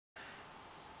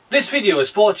This video is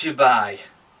brought to you by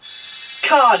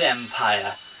Card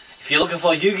Empire. If you're looking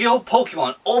for Yu-Gi-Oh,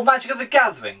 Pokemon, or Magic of the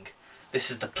Gathering,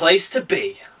 this is the place to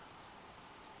be.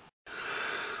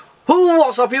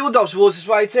 What's up people, Dobbsyrules is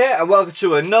right here and welcome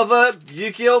to another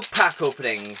Yu-Gi-Oh pack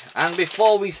opening. And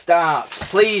before we start,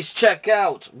 please check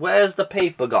out, where's the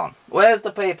paper gone? Where's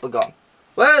the paper gone?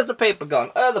 Where's the paper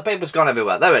gone? Oh, the paper's gone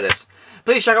everywhere. There it is.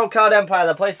 Please check out Card Empire,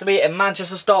 the place to be in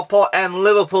Manchester, Stockport and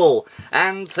Liverpool.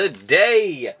 And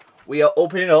today we are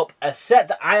opening up a set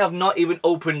that I have not even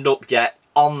opened up yet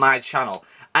on my channel.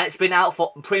 And it's been out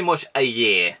for pretty much a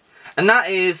year. And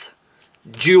that is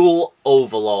Duel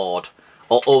Overlord.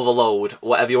 Or Overload,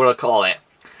 whatever you want to call it.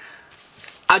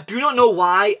 I do not know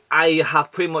why I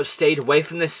have pretty much stayed away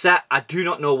from this set. I do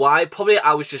not know why. Probably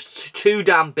I was just too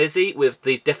damn busy with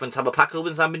the different type of pack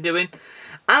opens I've been doing.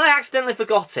 And I accidentally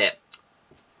forgot it.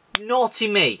 Naughty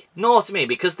me. Naughty me.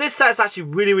 Because this set is actually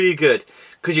really, really good.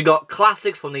 Because you got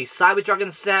classics from the Cyber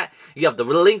Dragon set. You have the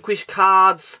Relinquish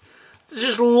cards. There's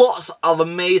just lots of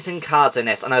amazing cards in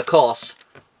this. And of course,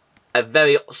 a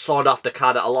very sought after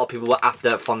card that a lot of people were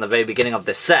after from the very beginning of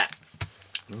this set.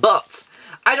 But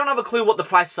I don't have a clue what the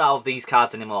prices are of these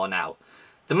cards anymore now.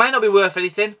 They might not be worth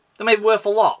anything. They may be worth a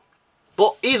lot.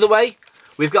 But either way,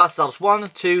 we've got ourselves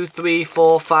 1, 2, 3,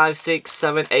 4, 5, 6,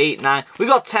 7, 8, 9. We've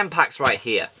got 10 packs right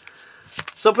here.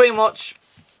 So pretty much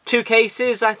 2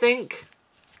 cases, I think.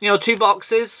 You know, 2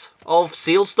 boxes of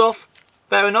sealed stuff.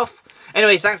 Fair enough.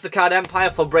 Anyway, thanks to Card Empire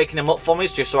for breaking them up for me,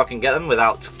 just so I can get them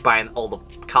without buying all the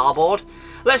cardboard.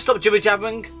 Let's stop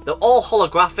jibber-jabbering. They're all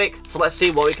holographic, so let's see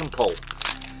what we can pull.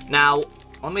 Now,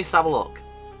 let me just have a look.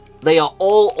 They are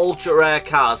all ultra rare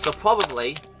cards, so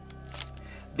probably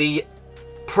the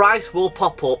price will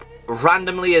pop up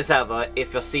randomly as ever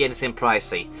if you see anything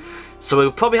pricey. So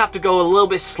we'll probably have to go a little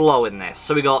bit slow in this.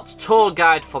 So we got Tour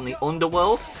Guide from the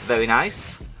Underworld, very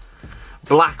nice.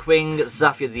 Blackwing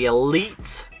Zafir the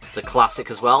Elite. It's a classic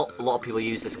as well. A lot of people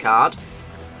use this card.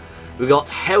 We got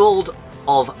Herald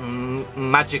of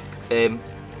Magic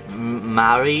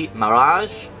Mirage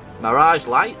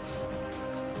Lights.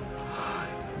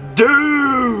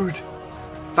 Dude!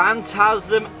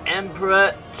 Phantasm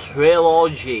Emperor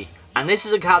Trilogy. And this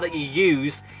is a card that you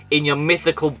use in your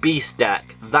Mythical Beast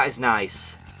deck. That is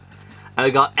nice. And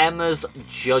we got Emma's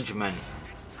Judgment.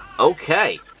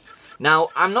 Okay. Now,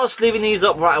 I'm not sleeving these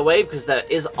up right away because there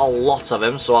is a lot of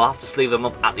them, so I'll have to sleeve them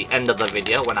up at the end of the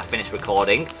video when I finish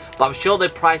recording. But I'm sure the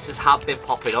prices have been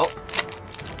popping up.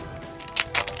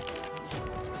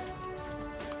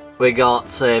 We got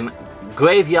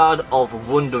Graveyard of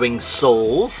Wandering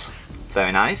Souls.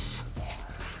 Very nice.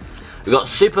 We got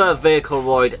Super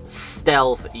Vocaloid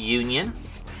Stealth Union.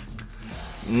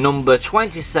 Number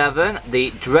 27, the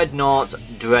Dreadnought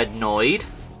Dreadnoid.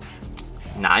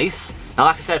 Nice. Now,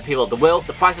 like I said, people,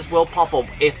 the prices will pop up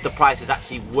if the price is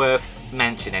actually worth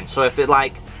mentioning. So if it's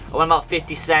like around about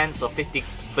 50 cents or 50,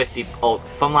 or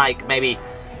from like maybe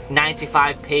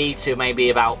 95p to maybe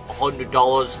about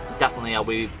 $100, definitely I'll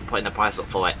be putting the price up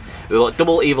for it. We've got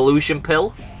Double Evolution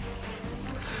Pill.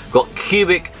 We've got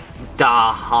Cubic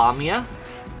Dahamia.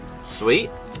 Sweet.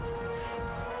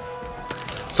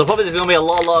 So probably there's going to be a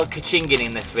lot of ka-chinging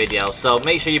in this video, so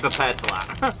make sure you're prepared for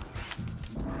that.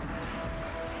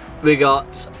 We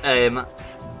got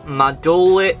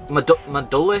Madolish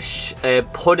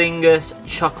Puddingus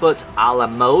Chocolate a la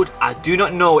Mode. I do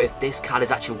not know if this card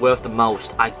is actually worth the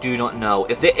most. I do not know.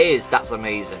 If it is, that's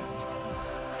amazing.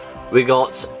 We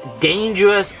got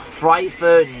Dangerous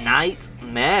Frightful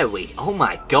Nightmare. Oh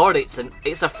my god, it's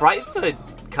a Frightful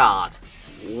card.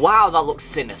 Wow, that looks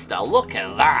sinister. Look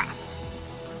at that.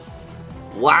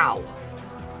 Wow.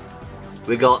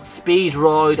 We got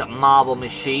Speedroid Marble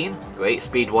Machine. Great,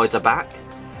 Speedroids are back.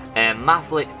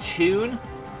 Mathlic Tune.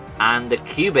 And the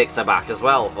Cubics are back as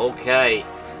well. Okay.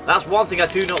 That's one thing I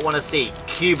do not want to see.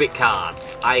 Cubic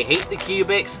cards. I hate the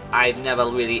Cubics. I never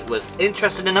really was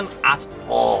interested in them at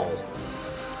all.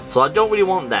 So I don't really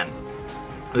want them.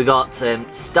 We got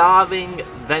Starving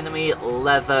Venomy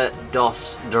Leather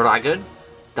Dos Dragon.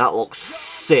 That looks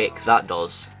sick. That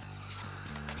does.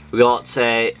 We got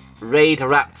Raid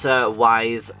Raptor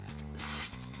Wise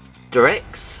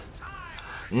Strix.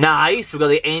 Nice. We've got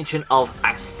the Ancient of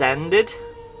Ascended.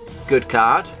 Good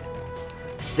card.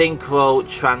 Synchro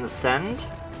Transcend.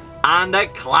 And a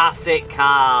classic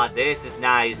card. This is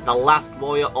nice. The Last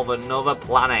Warrior of Another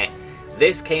Planet.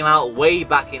 This came out way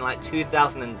back in like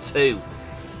 2002.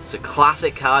 It's a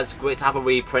classic card. It's great to have a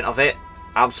reprint of it.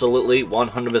 Absolutely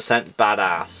 100%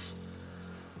 badass.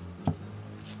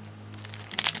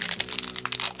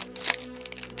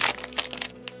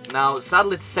 Now,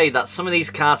 sadly to say that some of these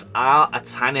cards are a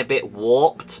tiny bit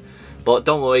warped But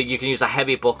don't worry, you can use a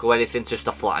heavy book or anything just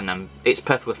to flatten them. It's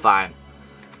perfectly fine.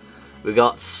 We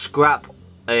got Scrap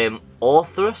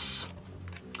Orthrus.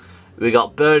 We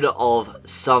got Bird of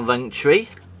Savantry.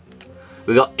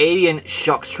 We got Alien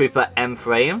Shock Trooper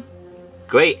M-Frame.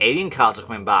 Great, alien cards are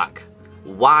coming back.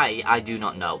 Why, I do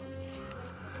not know.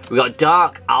 We got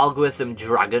Dark Algorithm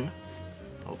Dragon.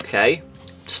 Okay.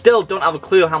 Still don't have a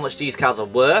clue how much these cards are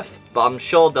worth, but I'm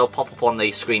sure they'll pop up on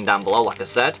the screen down below, like I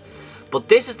said. But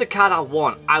this is the card I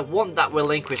want. I want that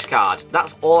Relinquish card.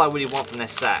 That's all I really want from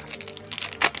this set.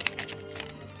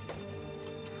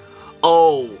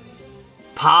 Oh,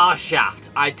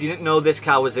 Parshaft. I didn't know this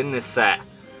card was in this set.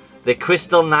 The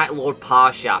Crystal Night Lord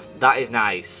Parshaft. That is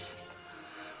nice.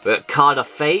 We got Card of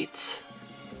Fate.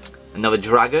 Another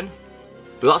dragon.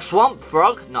 We got Swamp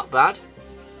Frog. Not bad.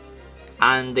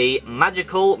 And the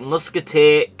Magical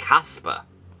Musketeer Casper.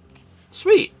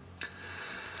 Sweet.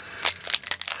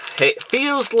 It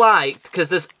feels like,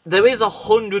 because there is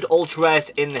 100 ultra rares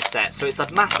in this set, so it's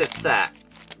a massive set.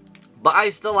 But I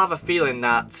still have a feeling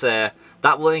that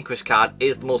that Relinquish card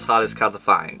is the most hardest card to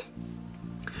find.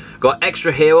 Got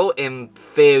Extra Hero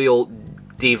Imperial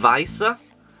Devicer.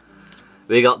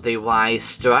 We got the Wise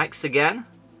Strikes again.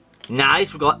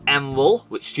 Nice, we got Emerald,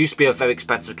 which used to be a very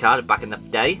expensive card back in the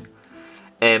day.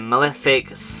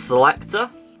 Malefic Selector.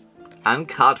 And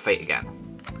Card Fate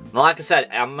again. Now, like I said,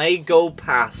 I may go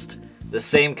past the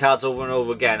same cards over and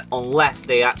over again unless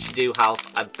they actually do have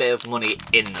a bit of money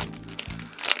in them.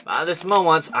 But at this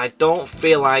moment, I don't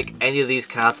feel like any of these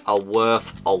cards are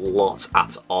worth a lot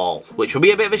at all, which will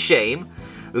be a bit of a shame.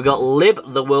 We've got Lib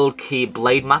the World Key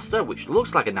Blade Master, which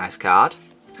looks like a nice card.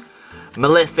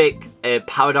 Malefic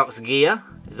Paradox Gear.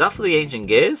 Is that for the Ancient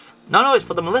Gears? No, it's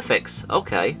for the Malefics.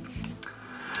 Okay.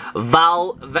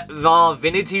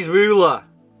 Varvinity's Ruler.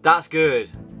 That's good.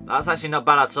 That's actually not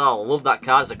bad at all. Love that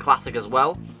card. It's a classic as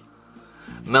well.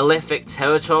 Malefic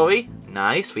Territory.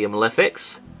 Nice for your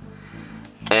Malefics.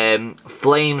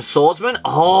 Flame Swordsman.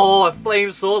 Oh, a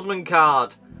Flame Swordsman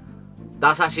card.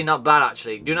 That's actually not bad,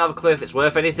 actually. Do not have a clue if it's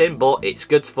worth anything, but it's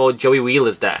good for Joey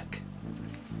Wheeler's deck.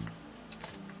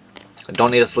 I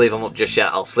don't need to sleeve them up just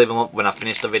yet. I'll sleeve them up when I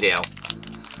finish the video.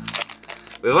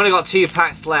 We've only got 2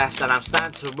 packs left, and I'm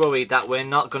starting to worry that we're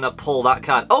not going to pull that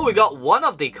card. Oh, we got one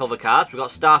of the cover cards. We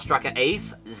got Star Striker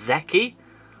Ace, Zeki.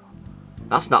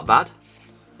 That's not bad.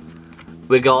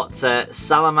 We got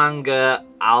Salamander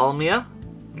Almia.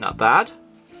 Not bad.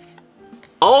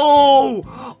 Oh!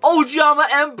 Ojama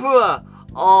Emperor!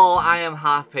 Oh, I am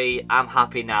happy. I'm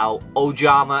happy now.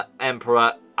 Ojama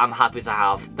Emperor, I'm happy to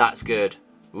have. That's good.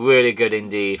 Really good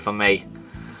indeed for me.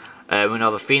 We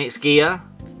have a Phoenix Gear.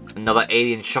 Another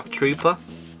Alien Shock Trooper.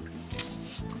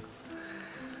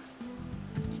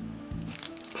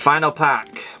 Final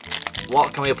pack.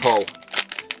 What can we pull?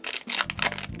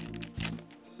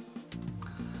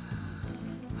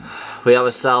 We have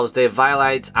ourselves the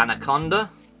Violet Anaconda.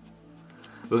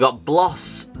 We got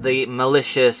Bloss the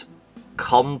Malicious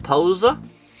Composer.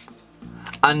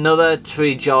 Another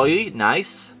Trijoy,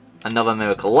 nice. Another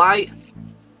Miracle Light.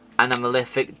 And a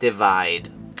Malefic Divide.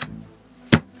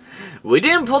 We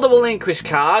didn't pull the Relinquish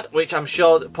card, which I'm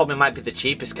sure probably might be the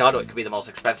cheapest card, or it could be the most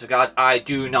expensive card. I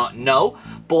do not know.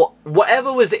 But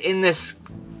whatever was in this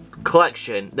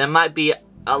collection, there might be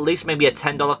at least maybe a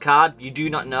 $10 card. You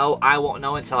do not know. I won't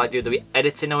know until I do the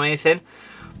editing or anything.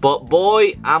 But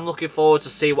boy, I'm looking forward to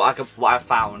see what I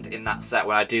found in that set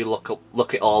when I do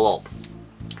look it all up.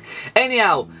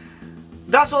 Anyhow,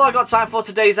 that's all I got time for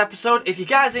today's episode. If you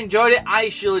guys enjoyed it, I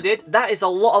surely did. That is a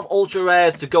lot of ultra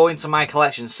rares to go into my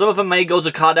collection. Some of them may go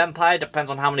to Card Empire, depends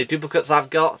on how many duplicates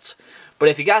I've got. But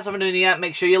if you guys haven't done it yet,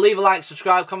 make sure you leave a like,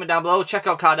 subscribe, comment down below. Check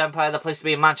out Card Empire, the place to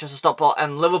be in Manchester, Stockport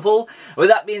and Liverpool. With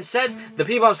that being said, the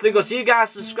people I'm still going to see you guys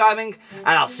subscribing, and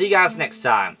I'll see you guys next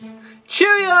time.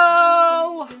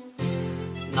 Cheerio!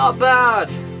 Not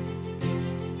bad.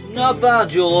 Not bad,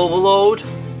 Duel Overload.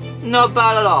 Not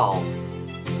bad at all.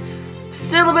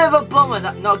 Still a bit of a bummer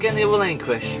that not getting the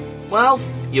Relinquish. Well,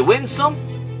 you win some,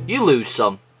 you lose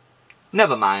some.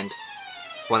 Never mind.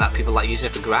 Well, that people like using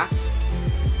it for grass.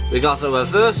 We got a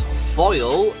reverse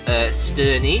foil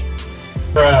Sterny.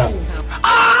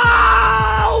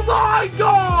 Oh my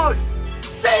god!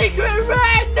 Secret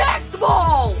Rare Nest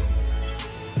Ball!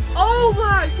 Oh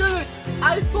my goodness!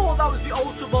 I thought that was the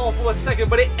Ultra Ball for a second,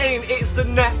 but it ain't. It's the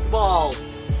Nest Ball.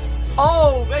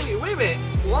 Oh, wait a minute.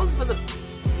 One for the...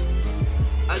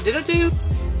 did I do?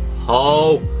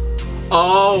 Oh.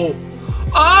 Oh.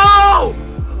 Oh!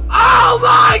 Oh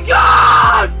my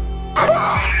god!